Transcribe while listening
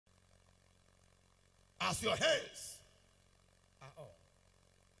as your hands are all,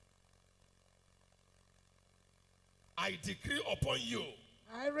 I decree upon you,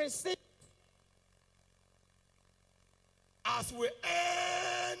 I receive. as we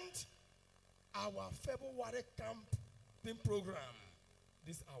end our February camping program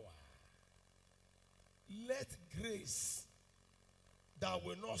this hour, let grace that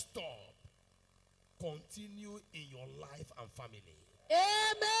will not stop continue in your life and family.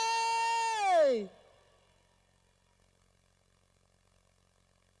 Amen.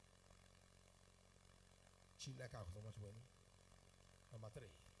 Number 3.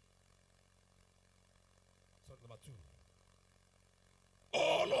 So number 2.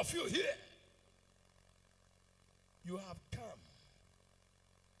 All of you here, you have come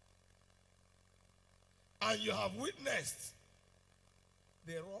and you have witnessed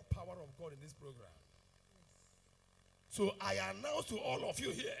the raw power of God in this program. So I announce to all of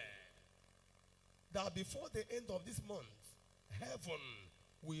you here that before the end of this month, heaven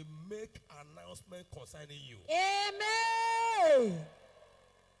will make announcement concerning you. Amen.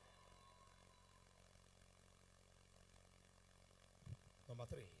 Number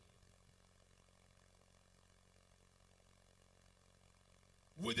 3.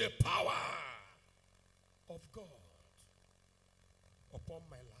 With the power of God upon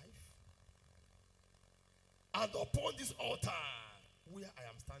my life and upon this altar where I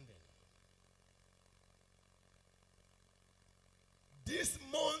am standing, this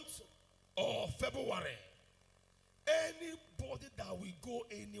month of February, anybody that will go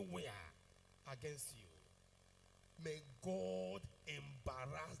anywhere against you, may God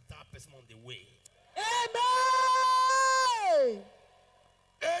embarrass that person on the way. Amen.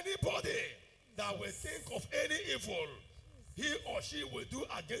 Anybody that will think of any evil he or she will do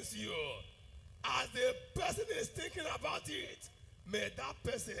against you, as the person is thinking about it, may that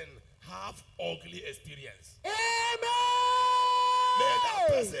person have ugly experience. Amen. May that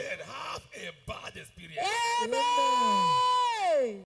person have a bad experience. Amen.